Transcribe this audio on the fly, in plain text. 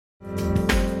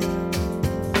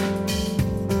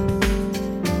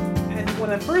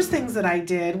of the first things that I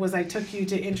did was I took you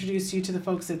to introduce you to the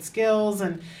folks at Skills,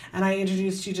 and I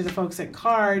introduced you to the folks at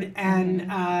CARD, and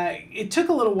it took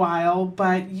a little while,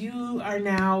 but you are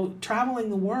now traveling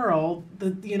the world,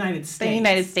 the United States. The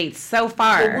United States, so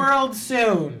far. The world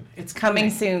soon. It's coming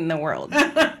soon, the world.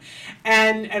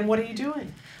 And what are you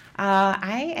doing?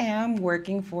 I am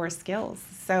working for Skills.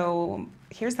 So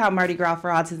here's how Mardi Gras for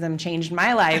Autism changed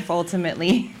my life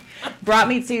ultimately. Brought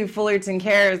me to Fullerton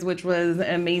Cares, which was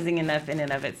amazing enough in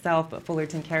and of itself, but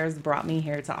Fullerton Cares brought me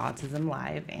here to Autism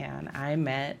Live, and I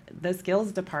met the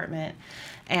Skills department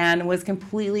and was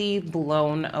completely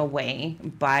blown away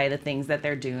by the things that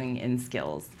they're doing in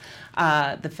Skills.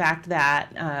 The fact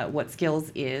that what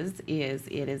Skills is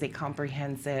it is a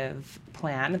comprehensive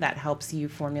plan that helps you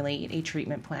formulate a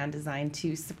treatment plan designed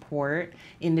to support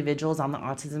individuals on the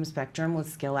autism spectrum with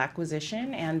skill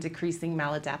acquisition and decreasing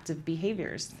maladaptive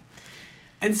behaviors.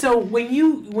 And so when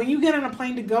you get on a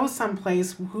plane to go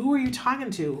someplace, who are you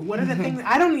talking to? What are the things?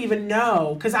 I don't even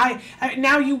know, because I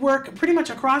now you work pretty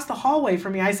much across the hallway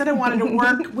from me. I said I wanted to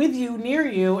work with you, near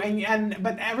you,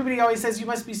 but everybody always says you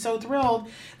must be so thrilled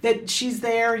that she's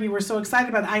there and you were so excited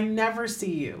about it. I never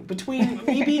see you. Between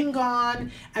me being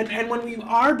gone and when we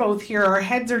are both here, our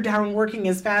heads are down working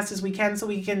as fast as we can so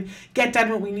we can get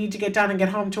done what we need to get done and get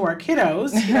home to our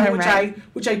kiddos,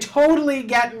 which I totally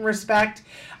get and respect.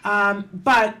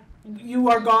 But you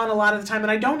are gone a lot of the time,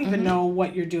 and I don't even know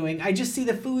what you're doing. I just see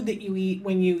the food that you eat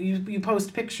when you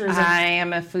post pictures. I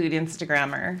am a food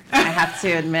Instagrammer. I have to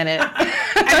admit it.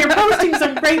 And you're posting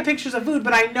some great pictures of food,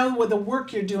 but I know what the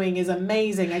work you're doing is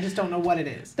amazing. I just don't know what it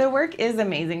is. The work is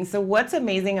amazing. So what's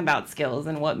amazing about Skills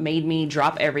and what made me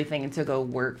drop everything and to go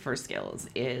work for Skills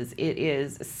is it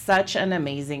is such an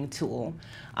amazing tool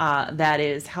that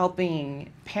is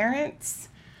helping parents,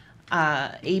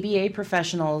 ABA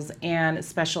professionals, and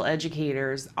special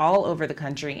educators all over the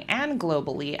country and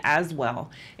globally as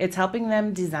well. It's helping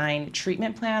them design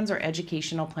treatment plans or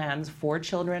educational plans for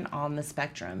children on the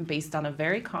spectrum based on a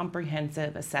very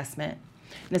comprehensive assessment.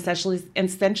 And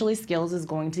essentially Skills is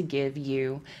going to give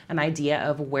you an idea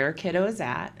of where kiddo is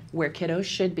at, where kiddo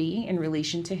should be in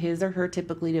relation to his or her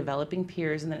typically developing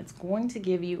peers, and then it's going to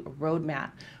give you a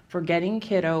roadmap for getting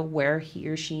kiddo where he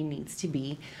or she needs to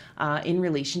be in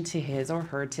relation to his or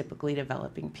her typically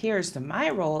developing peers. So my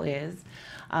role is,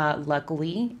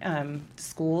 luckily,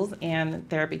 schools and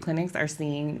therapy clinics are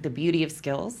seeing the beauty of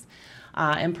Skills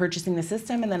and purchasing the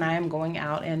system, and then I am going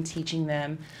out and teaching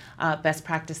them best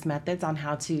practice methods on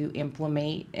how to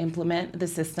implement the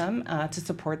system to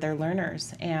support their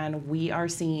learners. And we are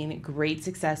seeing great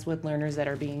success with learners that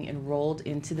are being enrolled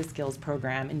into the Skills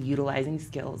program and utilizing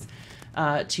Skills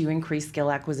to increase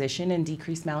skill acquisition and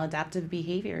decrease maladaptive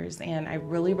behaviors. And I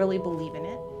really, really believe in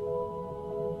it.